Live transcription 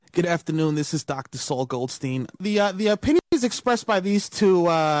Good afternoon. This is Dr. Saul Goldstein. The opinions expressed by these two,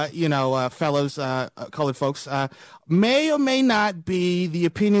 fellows, colored folks, may or may not be the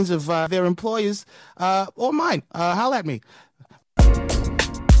opinions of their employers or mine. Holla at me.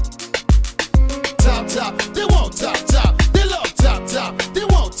 Top, top, they want top, top. They love top, top. They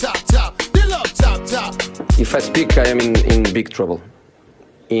want top, top. They love top, top. If I speak, I am in big trouble.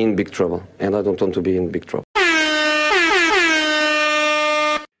 In big trouble. And I don't want to be in big trouble.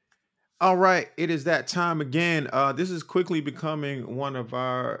 All right, it is that time again. This is quickly becoming one of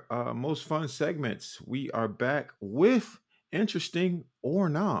our most fun segments. We are back with Interesting or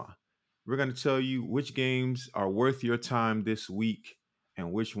Nah. We're going to tell you which games are worth your time this week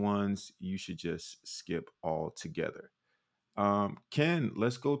and which ones you should just skip altogether. Ken,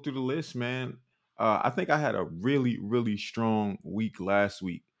 let's go through the list, man. I think I had a really, really strong week last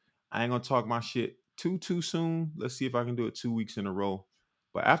week. I ain't going to talk my shit too soon. Let's see if I can do it 2 weeks in a row.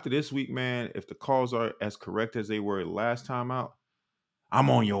 But after this week, man, if the calls are as correct as they were last time out, I'm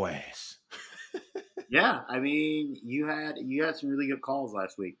on your ass. Yeah, I mean, you had some really good calls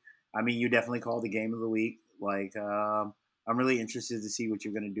last week. I mean, you definitely called the game of the week. Like, I'm really interested to see what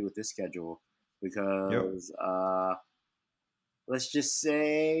you're going to do with this schedule because let's just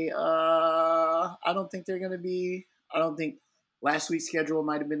say I don't think they're going to be. I don't think last week's schedule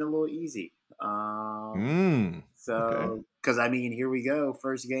might have been a little easy. Okay. Because I mean, here we go.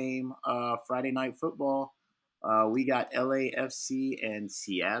 First game, Friday night football. We got LAFC and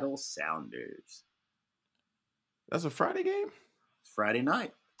Seattle Sounders. That's a Friday game? It's Friday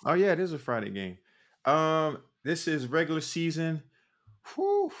night. Oh, yeah, it is a Friday game. This is regular season.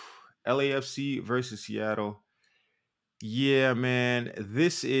 Whew. LAFC versus Seattle. Yeah, man,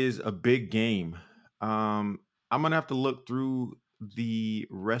 this is a big game. I'm gonna have to look through the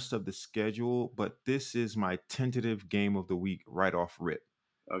rest of the schedule, but this is my tentative game of the week right off rip.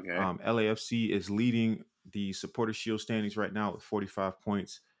 Okay. LAFC is leading the Supporter Shield standings right now with 45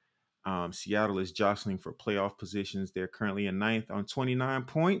 points. Seattle is jostling for playoff positions. They're currently in ninth on 29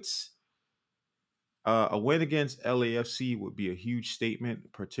 points. A win against LAFC would be a huge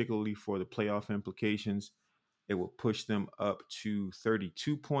statement, particularly for the playoff implications. It will push them up to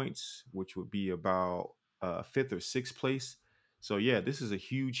 32 points, which would be about fifth or sixth place. So, yeah, this is a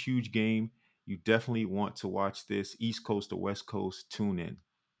huge, huge game. You definitely want to watch this. East Coast or West Coast, tune in.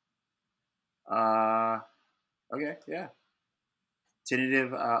 Okay, yeah.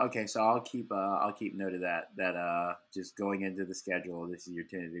 Tentative. Okay, so I'll keep note of that. That just going into the schedule, this is your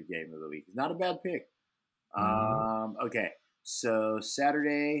tentative game of the week. It's not a bad pick. Okay, so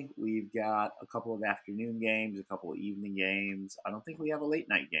Saturday we've got a couple of afternoon games, a couple of evening games. I don't think we have a late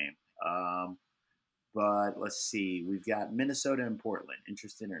night game. But let's see. We've got Minnesota and Portland.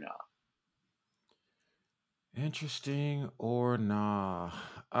 Interesting or not? Interesting or nah?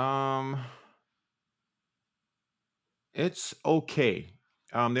 It's okay.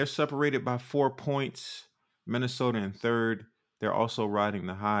 They're separated by 4 points. Minnesota in third. They're also riding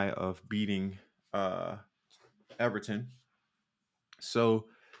the high of beating Everton. So,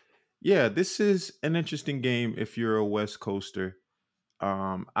 yeah, this is an interesting game if you're a West Coaster.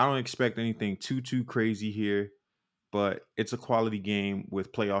 I don't expect anything too crazy here, but it's a quality game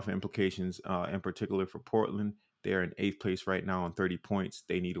with playoff implications, in particular for Portland. They're in eighth place right now on 30 points.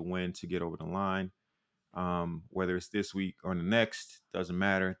 They need a win to get over the line. Whether it's this week or the next, doesn't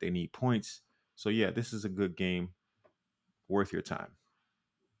matter. They need points. So, yeah, this is a good game worth your time.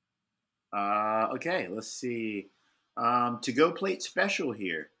 Okay, let's see. To go plate special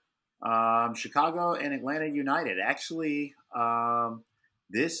here. Chicago and Atlanta United. Actually,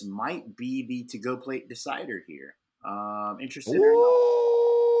 this might be the to go plate decider here. Interested or not?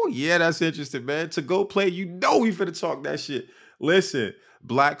 Oh, yeah, that's interesting, man. To go play, we finna talk that shit. Listen,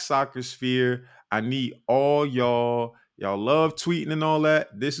 Black Soccer Sphere, I need all y'all. Y'all love tweeting and all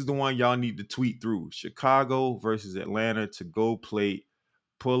that. This is the one y'all need to tweet through. Chicago versus Atlanta to go plate.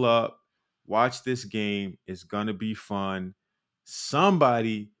 Pull up, watch this game. It's gonna be fun.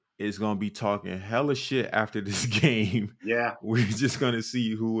 Somebody is gonna be talking hella shit after this game. Yeah, We're just gonna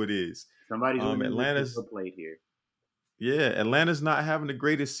see who it is. somebody's going to Atlanta's go plate here. Yeah, Atlanta's not having the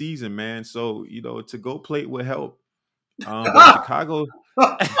greatest season, man. So, to go plate would help. But Chicago,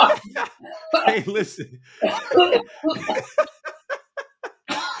 hey, listen.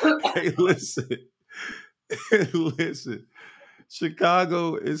 Hey, listen. Listen.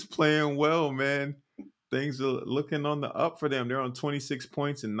 Chicago is playing well, man. Things are looking on the up for them. They're on 26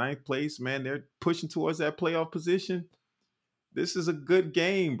 points in ninth place, man. They're pushing towards that playoff position. This is a good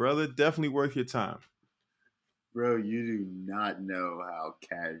game, brother. Definitely worth your time. Bro, you do not know how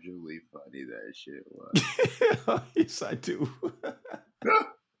casually funny that shit was. Yes, I do.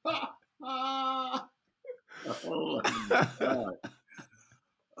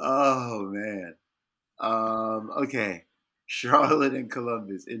 Okay. Charlotte and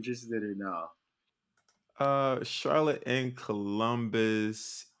Columbus. Interested or no? Charlotte and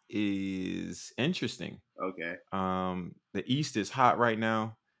Columbus is interesting. Okay. The East is hot right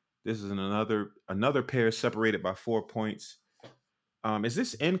now. This is another pair separated by 4 points. Is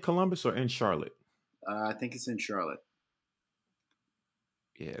this in Columbus or in Charlotte? I think it's in Charlotte.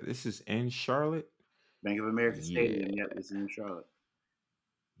 Yeah, this is in Charlotte. Bank of America Yeah, Stadium. Yep, this is in Charlotte.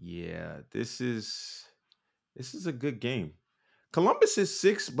 yeah. This is a good game. Columbus is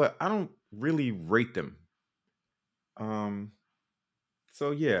 6, but I don't really rate them. Um, so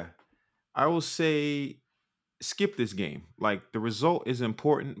yeah, I will say skip this game. Like the result is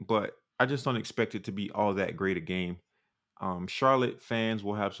important, but I just don't expect it to be all that great a game. Charlotte fans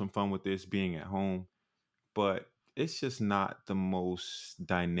will have some fun with this being at home, but it's just not the most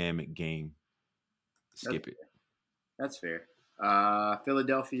dynamic game. That's, Skip it. that's fair.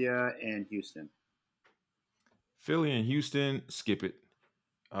 Philadelphia and Houston. Philly and Houston, skip it.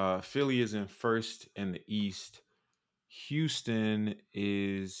 Philly is in first in the East. Houston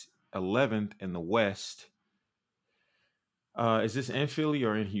is 11th in the West. Is this in Philly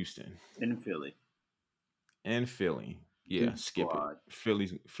or in Houston? In Philly. In Philly. Yeah, Deep skip squad. it.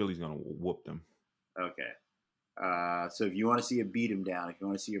 Philly's gonna whoop them. Okay. So if you want to see a beat him down, if you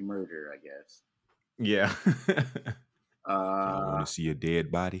want to see a murder, I guess. Yeah. Y'all Uh, want to see a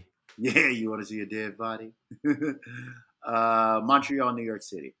dead body? yeah, you want to see a dead body. Montreal, New York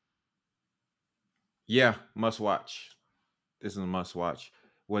City. Yeah, must watch. This is a must watch.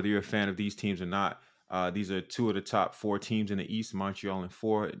 Whether you're a fan of these teams or not, these are two of the top 4 teams in the East: Montreal in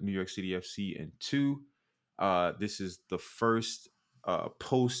 4, New York City FC in 2. This is the first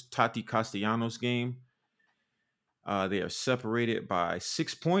post Tati Castellanos game. They are separated by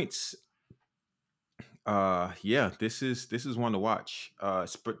 6 points. Yeah, this is one to watch.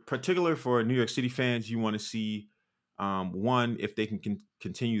 Particular for New York City fans, you want to see one, if they can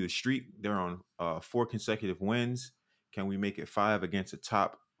continue the streak. They're on 4 consecutive wins. Can we make it 5 against a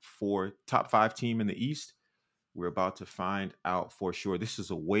top 5 team in the East? We're about to find out for sure. This is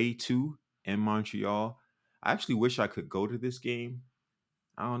away to in Montreal. I actually wish I could go to this game.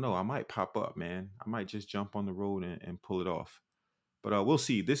 I don't know. I might pop up, man. I might just jump on the road and pull it off. But we'll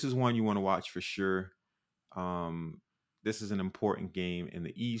see. This is one you want to watch for sure. This is an important game in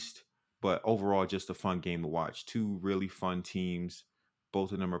the East, but overall, just a fun game to watch. 2 really fun teams.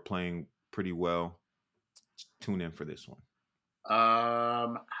 Both of them are playing pretty well. Tune in for this one.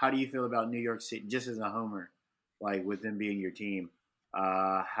 How do you feel about New York City, just as a homer, like with them being your team?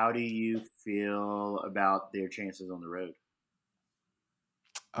 How do you feel about their chances on the road?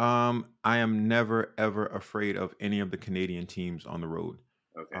 I am never ever afraid of any of the Canadian teams on the road.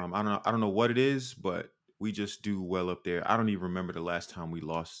 Okay. I don't know what it is, but we just do well up there. I don't even remember the last time we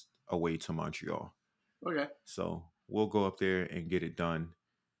lost away to Montreal. Okay. So we'll go up there and get it done.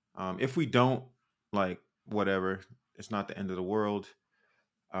 If we don't, like, whatever, it's not the end of the world.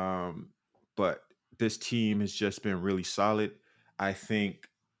 But this team has just been really solid. I think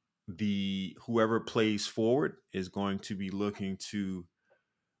whoever plays forward is going to be looking to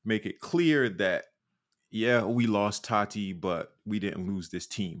make it clear that, yeah, we lost Tati, but we didn't lose this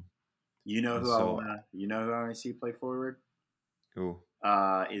team. You know And who so, I want to see play forward? oh,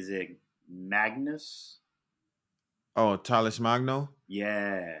 Is it Magnus? Talis Magno.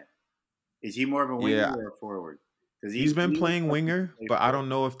 Yeah. Is he more of a winger Yeah, or a forward? Because he's been he looks playing like he can winger, play but I forward. don't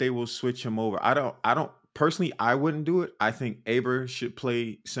know if they will switch him over. I don't personally. I wouldn't do it. I think Aber should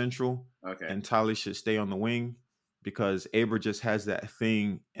play central, Okay. and Talis should stay on the wing because Aber just has that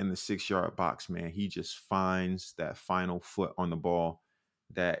thing in the 6-yard box. Man, he just finds that final foot on the ball.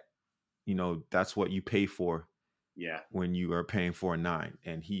 That that's what you pay for Yeah. when you are paying for a 9,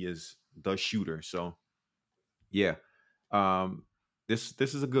 and he is the shooter. So yeah, this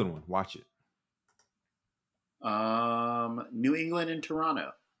is a good one. Watch it. New England and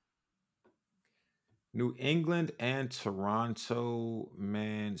Toronto. New England and Toronto,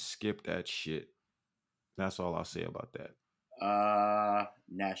 man, skip that shit. That's all I'll say about that.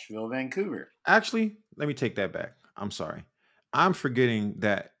 Nashville, Vancouver. Actually, let me take that back. I'm sorry. I'm forgetting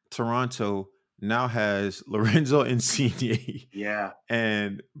that Toronto now has Lorenzo Insigne Yeah.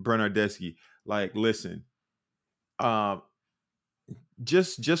 and Bernardeschi. Like, listen,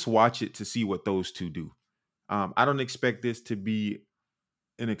 just watch it to see what those two do. I don't expect this to be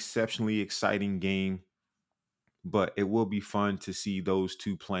an exceptionally exciting game, but it will be fun to see those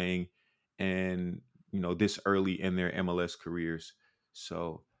two playing and this early in their MLS careers.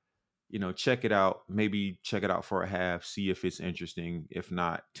 So, check it out. Maybe check it out for a half, see if it's interesting. If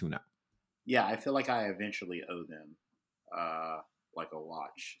not, tune out. Yeah, I feel like I eventually owe them like a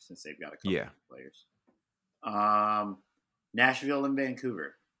watch since they've got a couple Yeah. of players. Nashville and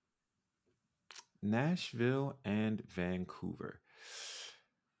Vancouver. Nashville and Vancouver.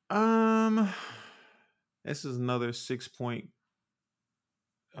 This is another 6-point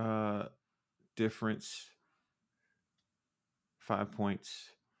difference. 5 points.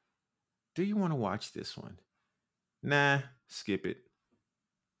 Do you want to watch this one? Nah, skip it.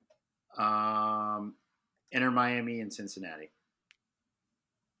 Inter Miami and Cincinnati.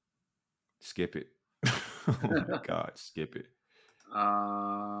 Skip it. Oh my God, skip it.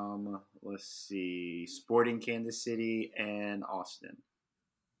 Let's see. Sporting Kansas City and Austin.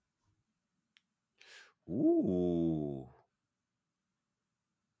 Ooh.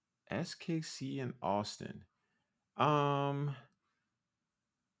 SKC and Austin.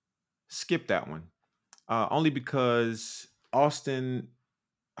 Skip that one. Only because Austin,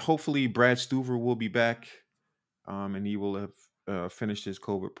 hopefully Brad Stuver will be back, and he will have finished his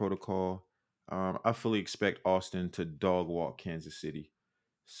COVID protocol. I fully expect Austin to dog walk Kansas City.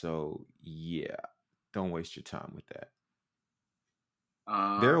 So yeah, don't waste your time with that.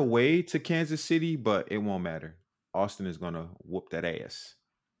 They're away to Kansas City, but it won't matter. Austin is gonna whoop that ass.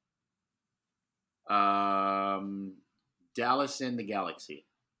 Dallas and the Galaxy.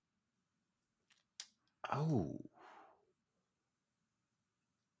 Oh.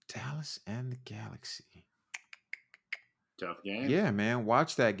 Dallas and the Galaxy. Tough game. Yeah, man.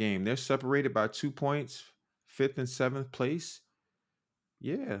 Watch that game. They're separated by 2 points, 5th and 7th place.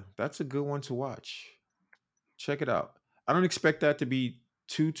 Yeah, that's a good one to watch. Check it out. I don't expect that to be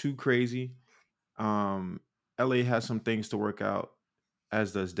too crazy. LA has some things to work out,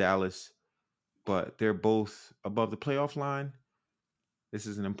 as does Dallas, but they're both above the playoff line. This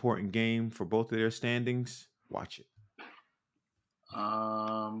is an important game for both of their standings. Watch it.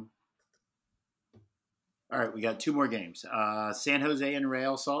 All right, we got 2 more games. San Jose and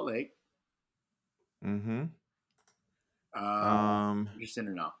Real Salt Lake. Mm-hmm. Interesting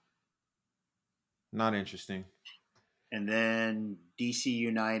or not? Not interesting. And then DC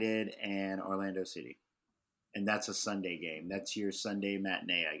United and Orlando City. And that's a Sunday game. That's your Sunday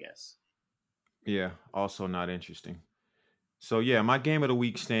matinee, I guess. Yeah, also not interesting. So, yeah, my game of the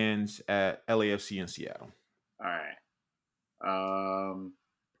week stands at LAFC in Seattle. All right.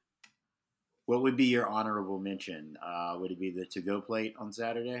 What would be your honorable mention? Would it be the to-go plate on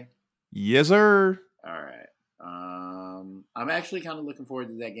Saturday? Yes, sir. All right. I'm actually kind of looking forward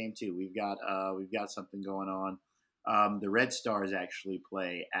to that game too. We've got something going on. The Red Stars actually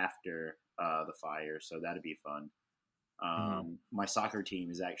play after the Fire, so that'd be fun. My soccer team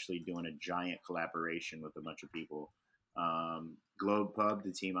is actually doing a giant collaboration with a bunch of people. Globe Pub,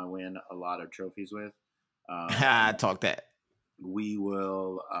 the team I win a lot of trophies with. Talk that.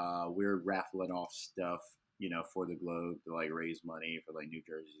 We're raffling off stuff, for the Globe to like raise money for like new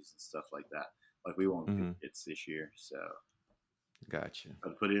jerseys and stuff like that. Like we won't do it this year, so gotcha.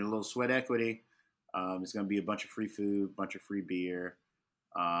 I'll put in a little sweat equity. It's going to be a bunch of free food, bunch of free beer.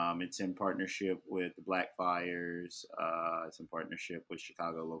 It's in partnership with the Black Fires. It's in partnership with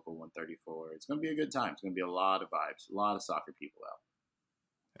Chicago Local 134. It's going to be a good time. It's going to be a lot of vibes, a lot of soccer people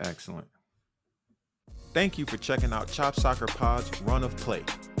out. Excellent. Thank you for checking out Chop Soccer Pod's Run of Play.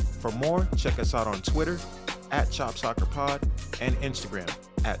 For more, check us out on Twitter @ChopSoccerPod and Instagram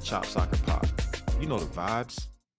 @ChopSoccerPod. You know the vibes.